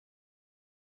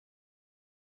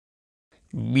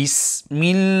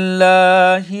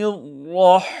Bismillahir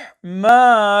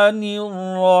Rahmanir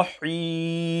Rahim.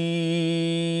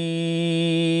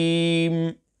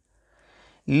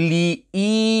 Li'ilafi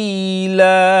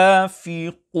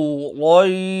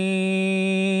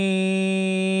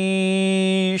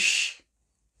Quraysh.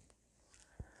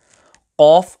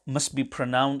 Qaf must be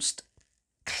pronounced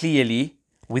clearly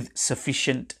with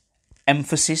sufficient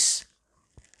emphasis.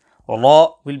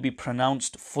 Ra will be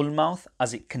pronounced full mouth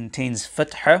as it contains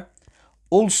fatha.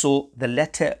 Also, the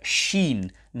letter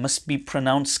sheen must be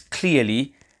pronounced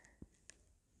clearly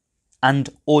and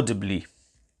audibly.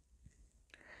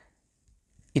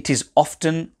 It is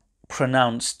often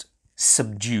pronounced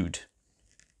subdued.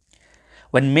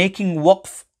 When making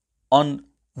waqf on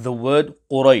the word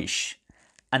Quraysh,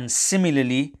 and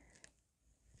similarly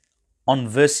on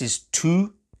verses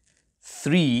 2,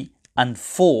 3 and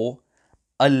 4,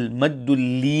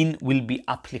 al-maddul leen will be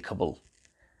applicable.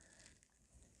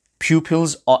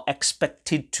 Pupils are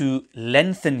expected to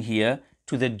lengthen here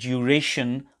to the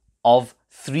duration of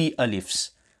 3 alifs.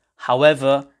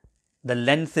 However, the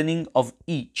lengthening of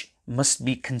each must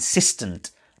be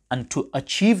consistent, and to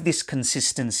achieve this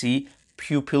consistency,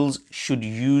 pupils should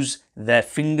use their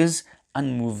fingers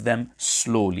and move them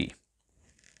slowly.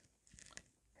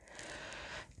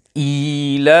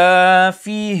 إِيلَافِهِمْ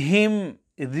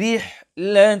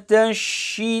رِحْلَةَ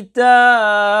الشِّتَاءِ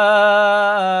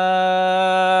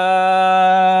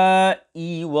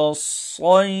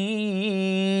وَالصَّيْفِ.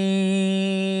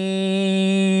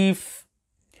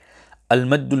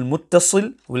 Al-Maddul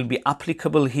Muttasil will be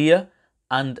applicable here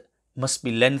and must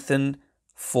be lengthened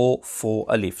for 4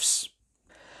 alifs.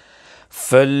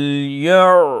 فَلْيَعْبُدُوا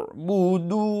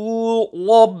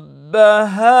رَبَّ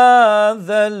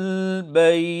هَذَا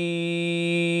الْبَيْتِ.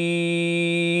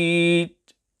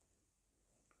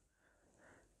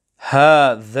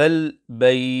 هَذَا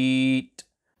الْبَيْتِ,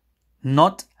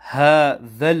 not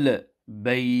هَذَا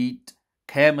الْبَيْتِ.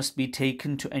 Care must be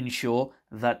taken to ensure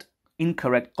that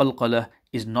incorrect qalqalah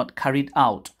is not carried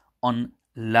out on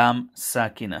lam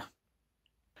sakina.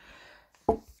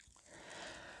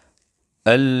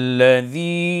 الذي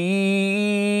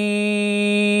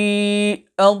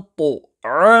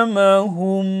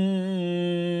أطعمهم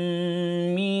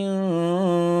من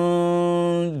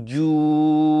جوع.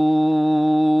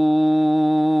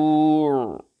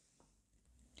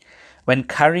 When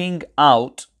carrying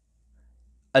out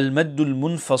al-maddul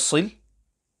munfasil,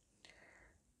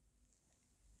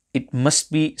 it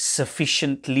must be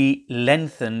sufficiently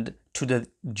lengthened to the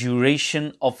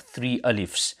duration of 3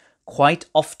 alifs. Quite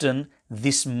often,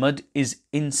 this mud is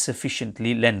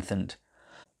insufficiently lengthened.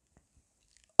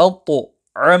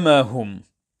 أطعمهم.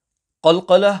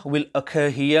 Qalqalah will occur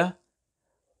here.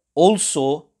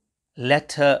 Also,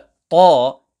 letter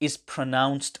ta is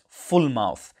pronounced full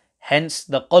mouth. Hence,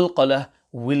 the qalqalah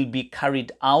will be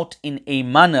carried out in a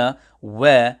manner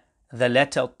where the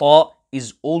letter ta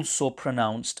is also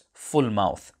pronounced full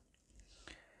mouth.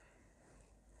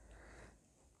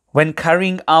 When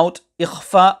carrying out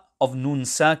ikhfa of nun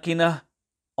sakina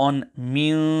on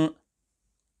min,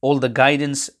 all the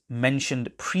guidance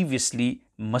mentioned previously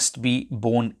must be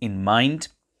borne in mind.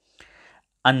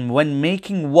 And when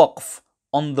making waqf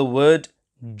on the word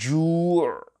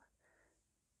ju',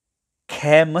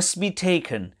 care must be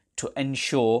taken to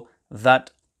ensure that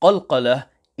qalqalah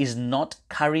is not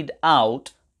carried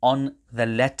out on the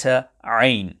letter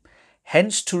ain.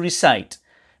 Hence, to recite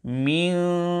min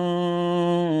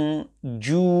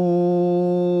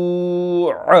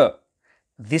ju',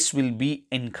 this will be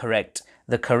incorrect.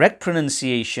 The correct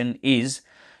pronunciation is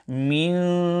min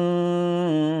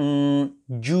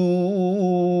ju',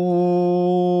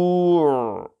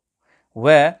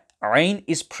 where ain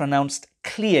is pronounced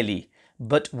clearly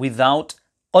but without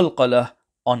qalqalah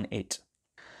on it.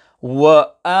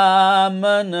 وَآمَنَهُمْ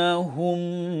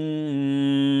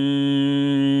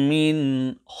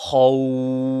مِنْ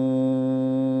خَوْفٍ.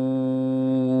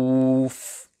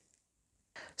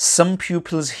 Some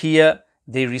pupils here,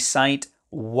 they recite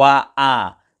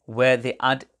wa'a, where they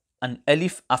add an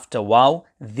alif after waw.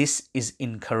 This is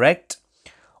incorrect.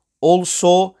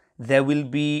 Also, there will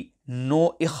be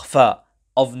no ikhfa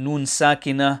of nun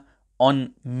sakina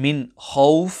on min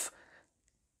khawf.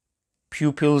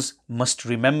 Pupils must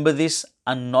remember this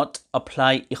and not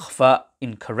apply ikhfa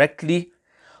incorrectly.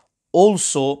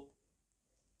 Also,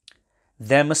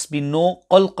 there must be no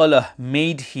qalqalah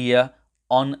made here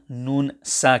on nun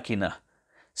sakina.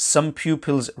 Some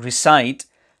pupils recite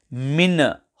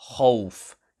min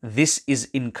khawf. This is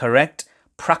incorrect.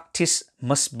 Practice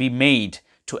must be made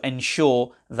to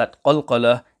ensure that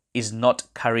qalqalah is not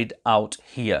carried out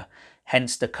here.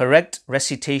 Hence, the correct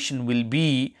recitation will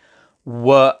be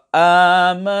وَآمَنَهُم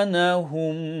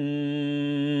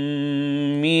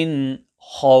مِّنْ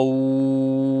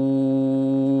خَوْفٍ.